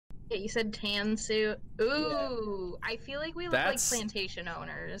Yeah, you said tan suit. Ooh, Yeah. I feel like we look like plantation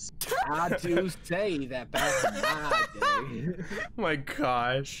owners. I do say that back in my day. Oh my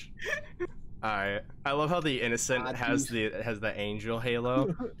gosh. Alright. I love how the innocent has the angel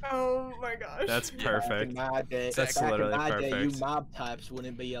halo. Oh my gosh. That's perfect. Back in my day, That's back literally in my perfect. day, you mob types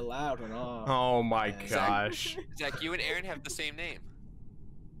wouldn't be allowed and all. Oh my gosh. Zach, you and Aaron have the same name.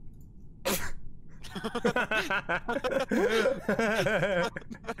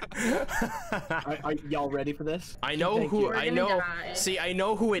 Are y'all ready for this? I know who I know. Die. See, I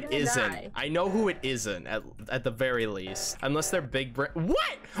know who it isn't. Die. I know who it isn't at the very least. Unless they're big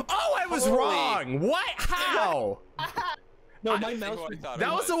What? Oh, I was Holy. wrong. What? How? No, my mouse.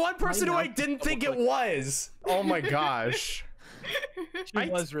 That was the one person who I didn't think it was. Oh my gosh. She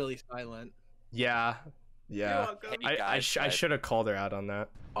was really silent. Yeah. Yeah. I should have called her out on that.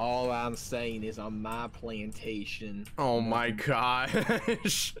 All I'm saying is on my plantation. Oh my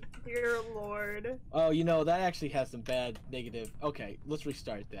gosh. Dear Lord. Oh, you know, that actually has some bad negative. Okay, let's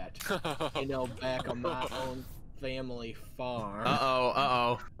restart that. You know, back on my own family farm.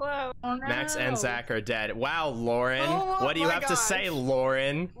 Hello. Oh, no. Max and Zach are dead. Wow, Lauren. Oh what do you my have to say, gosh.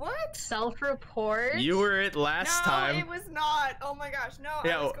 Lauren? What? Self-report. You were it last No, time. it was not. Oh my gosh, no.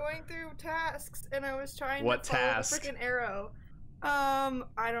 Yeah, I was going through tasks and I was trying What to follow task? the freaking arrow.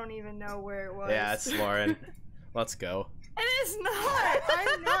 I don't even know where it was. Yeah, it's Lauren. Let's go. It is not.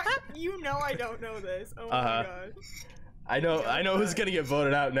 I'm not. You know I don't know this. Oh my gosh. I know who's gonna get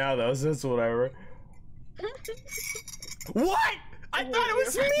voted out now though, so it's whatever. What? I thought it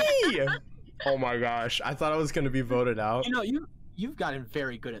was me! Oh my gosh, I thought I was gonna be voted out. You know, you've gotten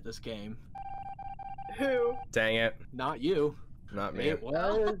very good at this game. Who? Dang it. Not you. Not me. It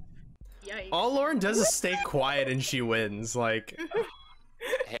was. Yikes. All Lauren does is stay quiet and she wins. Like,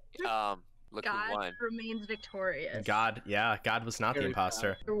 Hey, look who God won. remains victorious. God, yeah, God was not the Very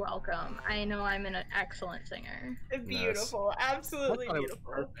imposter. You're welcome. I know I'm an excellent singer. Beautiful. Absolutely I thought it was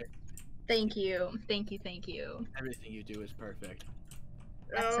beautiful. perfect. Thank you. Thank you. Thank you. Everything you do is perfect.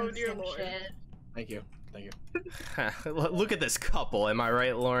 That's Oh some dear sim Lord. shit. Thank you. Thank you. Look at this couple, am I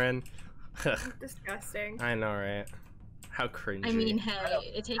right, Lauren? Disgusting. I know, right? How cringy. I mean,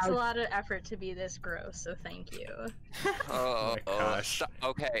 hey, it takes a lot of effort to be this gross, so thank you. Oh my gosh.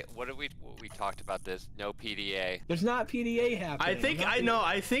 Okay, what we talked about this? No PDA. There's not PDA happening.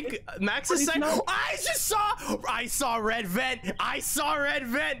 I think Max is saying, I saw red vent. I saw red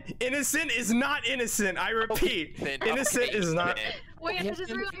vent. Innocent is not innocent. I repeat, innocent is not. Wait, I just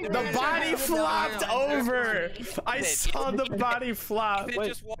realized The body flopped over. I saw the body flop. Ethan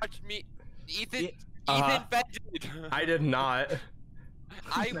just watched me. Ethan. Uh-huh. Ethan vented. I did not.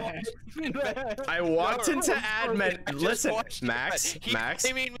 I watched. I walked into admin. I just Listen, watched Max, He's Max.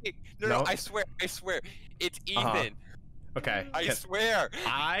 blaming me. No, No. I swear, it's Ethan. Okay. I swear.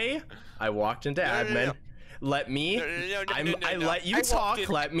 I walked into admin. no. Let me. I let you talk.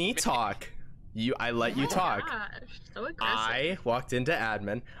 Let me talk. I let you talk. Gosh, so aggressive. I walked into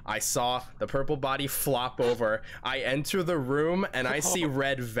admin. I saw the purple body flop over. I enter the room and I see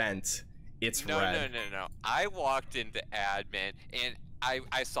red vent. It's red. No. I walked into admin and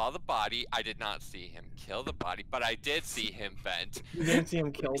I saw the body. I did not see him kill the body, but I did see him vent. You didn't see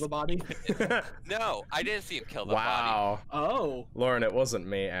him kill the body? No, I didn't see him kill the body. Wow. Oh. Lauren, it wasn't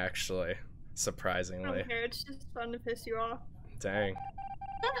me actually. Surprisingly. I don't care. It's just fun to piss you off. Dang.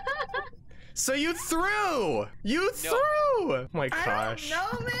 So you threw! You threw! Oh my gosh.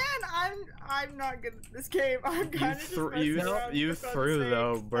 No, man. I'm not good at this game. I'm kind of just you messing around you with fun threw sakes,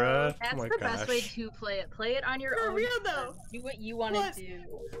 though, so- bruh. That's Oh my the best way gosh. to play it. Play it on your For own. real, though. Do what you want Plus, to do.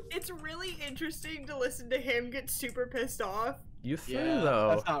 It's really interesting to listen to him get super pissed off. You threw Yeah, though.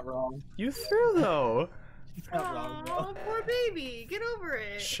 that's not wrong. You threw though. It's not wrong, bro. Oh, poor baby. Get over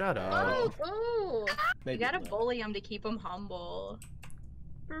it. Shut up. Oh, oh. You Maybe gotta not. bully him to keep him humble.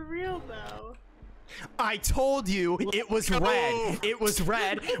 For real, though. I told you it was red. It was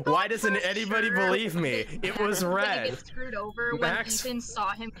red. Why doesn't anybody believe me? It was Everybody red. gets screwed over Max- when Ethan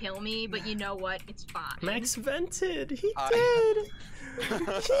saw him kill me, but you know what? It's fine. Max vented. He I- did. He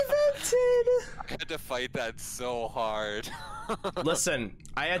vented. I had to fight that so hard. Listen,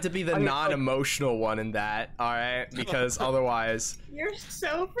 I had to be the non-emotional one in that, alright? Because otherwise... You're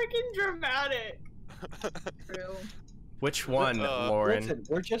so freaking dramatic. True. Which one, Lauren? Listen,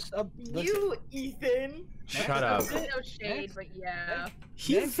 we're just You, Ethan. Shut up. No shade, but yeah.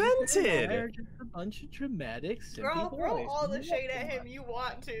 He vented! They're just a bunch of dramatic, Throw simpy boys. all the shade at him you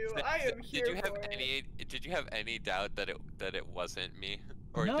want to. I am here Did you have for it. any? Did you have any doubt that it wasn't me?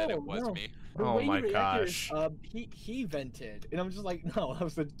 Or No, that it was no. me. The Oh way my you reacted is, gosh. he vented, and I'm just like, no, that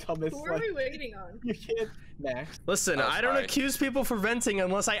was the dumbest. Who are we waiting on? You can't, Max. Listen, Oh, I don't sorry. accuse people for venting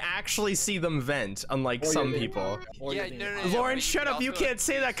unless I actually see them vent, unlike Or some you're the- people. Or Yeah, you're the no, no, imposter. Lauren, but shut you up. You also can't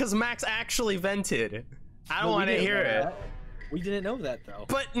say that because Max actually vented. I don't No, we want to didn't hear know it. that. We didn't know that though.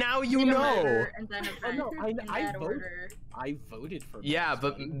 But now you In a know. murder and then a Oh, no, vent I in that voted. order. I voted for. Yeah, Max,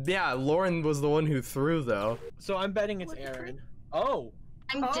 but buddy. yeah, Lauren was the one who threw though. So I'm betting it's What the Aaron. Oh.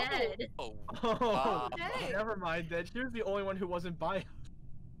 I'm Oh. dead. Oh, Oh. Okay. Never mind. Then she was the only one who wasn't by.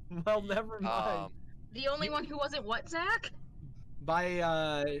 Well, never mind. The only one who wasn't what, Zach?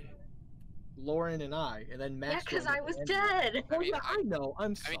 By Lauren and I, and then Yeah, Max. because went I with was Andrew. dead. Oh I mean, yeah, I know.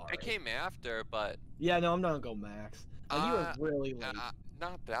 I'm I sorry. mean, I came after, but Yeah, no, I'm not gonna go Max. And you were really late.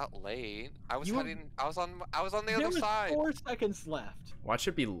 not that late. I was You were- heading. I was on the There other was side. 4 seconds left. Watch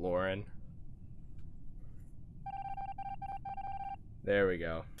it be Lauren. There we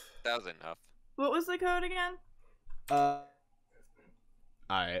go. That was enough. What was the code again?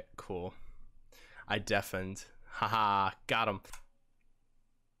 Alright, cool. I deafened. Haha, got him.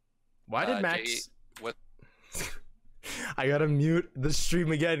 Why did Max... Jay, what? I gotta mute the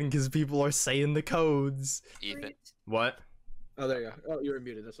stream again because people are saying the codes. Ethan. What? Oh, there you go. Oh, you were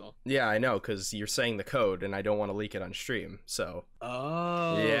muted. That's all. Yeah, I know, because you're saying the code and I don't want to leak it on stream, so...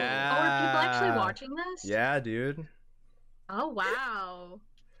 Oh. Yeah. Oh, are people actually watching this? Yeah, dude. Oh, wow.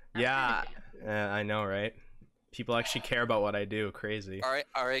 That's Yeah, kinda I know, right? People actually care about what I do. Crazy.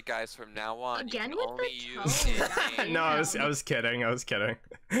 All right, guys. From now on, Again you with can the only use tone. in-game. No, I was kidding. I was kidding.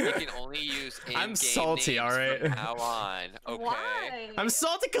 You can only use in-game I'm salty, names alright? from now on. Okay. Why? I'm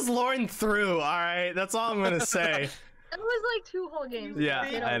salty because Lauren threw. All right, that's all I'm gonna say. It was like 2 whole games. Yeah,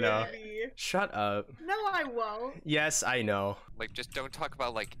 ago. I know. Baby. Shut up. No, I won't. Yes, I know. Like, just don't talk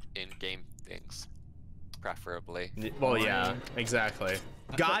about like in-game things, preferably. Well, yeah, exactly.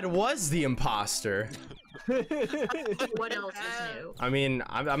 God was the imposter. What else is new? I mean,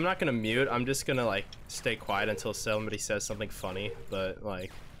 I'm not gonna mute. I'm just gonna like stay quiet until somebody says something funny. But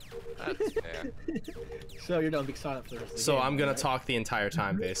like, That's fair. So you're done being silent for the rest of the so game, I'm gonna right? talk the entire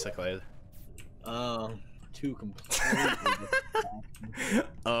time, basically. Two completely different.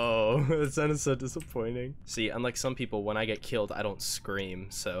 Oh, that sounded so disappointing. See, unlike some people, when I get killed, I don't scream.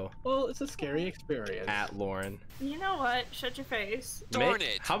 So, Well, it's a scary experience. at Lauren. You know what? Shut your face. Darn Make-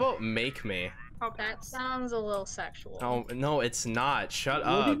 it. How about make me? I'll That pass. sounds a little sexual. Oh no, it's not. Shut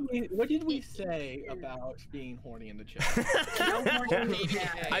What up. what did we say about being horny in the chat? No horny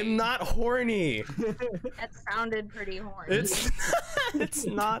Zach. I'm not horny. That sounded pretty horny. It's it's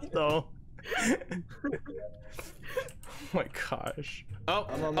not though. Oh my gosh. Oh,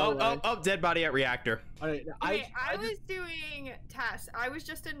 I'm on my oh, way. oh, oh, dead body at reactor. Alright, Okay, I was doing tasks. I was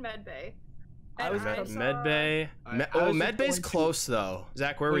just in medbay. I was Med, I saw- medbay. I- Me- I oh, was just medbay's going to- close though.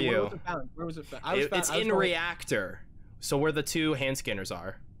 Zach, where were Wait, you? Where was it found? Where was it found? I was found, It's I was in going- reactor. So where the 2 hand scanners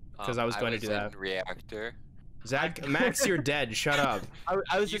are. 'Cause I was going to do that. In reactor. Zach, Max, you're dead. Shut up.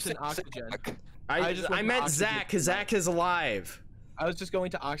 I was You just in said oxygen. Zach. I just I went meant to Zach, oxygen. because Zach is alive. I was just going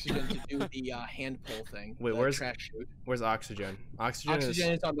to oxygen to do the hand pull thing. Wait, the where's- trash chute? Where's oxygen? Oxygen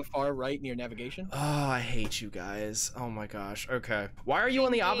Oxygen is... is on the far right near navigation. Oh, I hate you guys. Oh my gosh. Okay. Why are you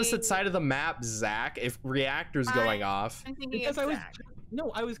on the opposite side of the map, Zach, if reactor's going off? I'm thinking Because of I was Zach.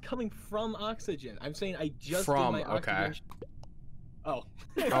 no, I was coming from oxygen. I'm saying I just From, did my okay. oxygen. Oh.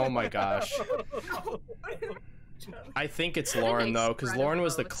 Oh my gosh. I think it's Lauren makes though, because Lauren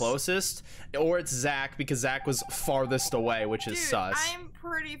was the close. closest, or it's Zach because Zach was farthest away, which is Dude, sus. I'm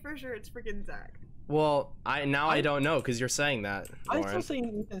pretty for sure it's freaking Zach. Well, I don't know because you're saying that, I'm Lauren. still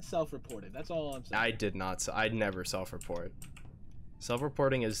saying Ethan self-reported. That's all I'm saying. I did not. I'd never self-report.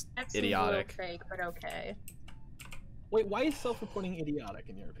 Self-reporting is That seems a little idiotic. fake, but okay. Wait, why is self-reporting idiotic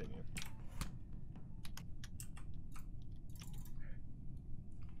in your opinion?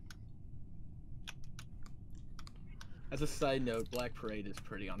 As a side note, Black Parade is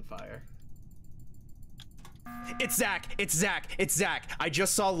pretty on fire. It's Zach. It's Zach. It's Zach. I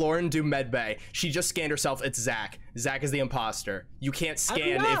just saw Lauren do medbay. She just scanned herself. It's Zach. Zach is the imposter. You can't scan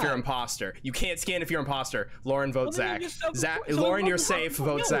if not. you're imposter. You can't scan if you're imposter. Lauren, vote Well, then Zach. you just Zach. self-report- so Lauren, it you're wasn't- safe. no,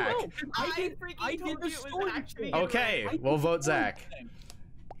 Vote no, Zach. no, 'cause I did freaking the told you it was storage actually thing. Okay, I did we'll the vote storage Zach. thing.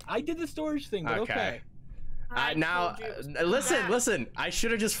 I did the storage thing, but Okay. okay. I Now, told you it was listen, Zach. listen. I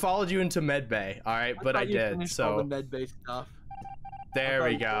should have just followed you into medbay. All right, but I thought you did. finished all So the med-based stuff. there I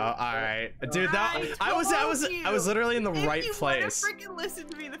we thought go. you All right, dude. That I I was told you. literally in the If right you place. would've freaking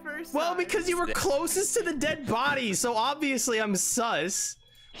listened to me the first Well, time. because you were closest to the dead body, so obviously I'm sus.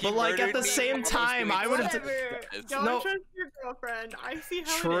 But like at murdered the me same almost time, doing I would have. Whatever. It's- Don't No. trust your girlfriend. I see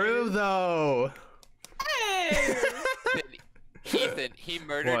how True it is. though. Hey! Ethan, he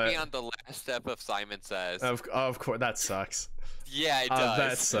murdered What? me on the last step of Simon Says. Of course, that sucks. Yeah, it does.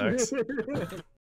 That sucks.